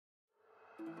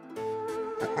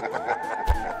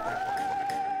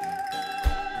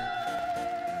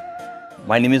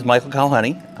My name is Michael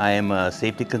Calhoney. I am a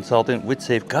safety consultant with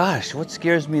Safe. Gosh, what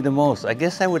scares me the most? I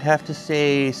guess I would have to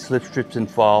say slip, trips, and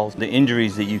falls. The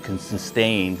injuries that you can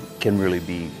sustain can really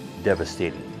be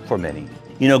devastating for many.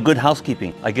 You know, good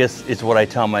housekeeping, I guess it's what I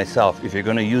tell myself. If you're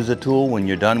gonna use a tool, when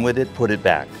you're done with it, put it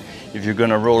back. If you're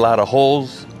gonna roll out of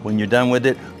holes, when you're done with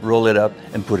it, roll it up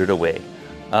and put it away.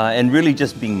 And really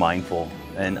just being mindful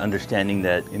and understanding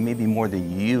that it may be more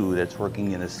than you that's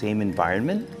working in the same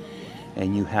environment,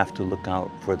 and you have to look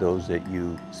out for those that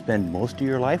you spend most of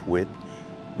your life with,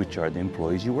 which are the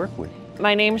employees you work with.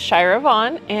 My name's Shira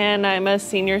Vaughn, and I'm a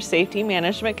senior safety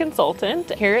management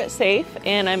consultant here at Safe,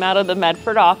 and I'm out of the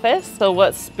Medford office. So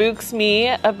what spooks me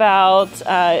about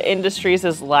industries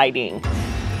is lighting.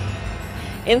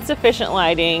 Insufficient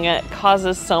lighting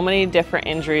causes so many different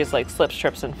injuries like slips,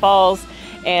 trips, and falls,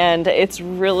 and it's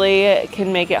really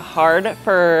can make it hard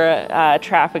for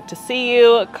traffic to see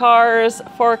you, cars,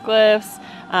 forklifts,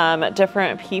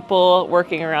 different people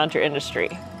working around your industry.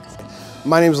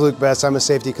 My name is Luke Betts. I'm a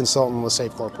safety consultant with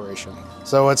Safe Corporation.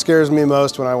 So what scares me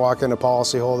most when I walk into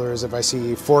policyholders is if I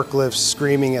see forklifts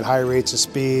screaming at high rates of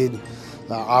speed,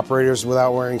 operators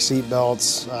without wearing seat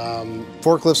belts.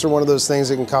 Forklifts are one of those things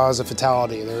that can cause a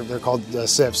fatality. They're called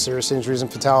SIFs, serious injuries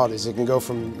and fatalities. It can go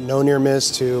from no near miss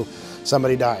to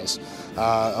somebody dies.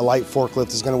 A light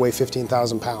forklift is going to weigh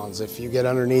 15,000 pounds. If you get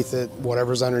underneath it,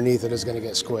 whatever's underneath it is going to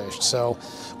get squished. So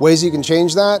ways you can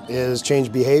change that is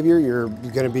change behavior. You're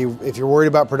going to be, if you're worried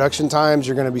about production times,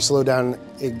 you're going to be slowed down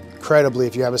incredibly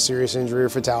if you have a serious injury or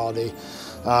fatality.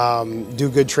 Do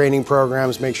good training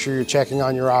programs, make sure you're checking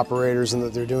on your operators and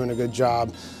that they're doing a good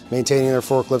job, maintaining their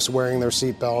forklifts, wearing their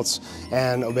seat belts,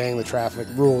 and obeying the traffic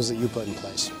rules that you put in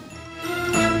place.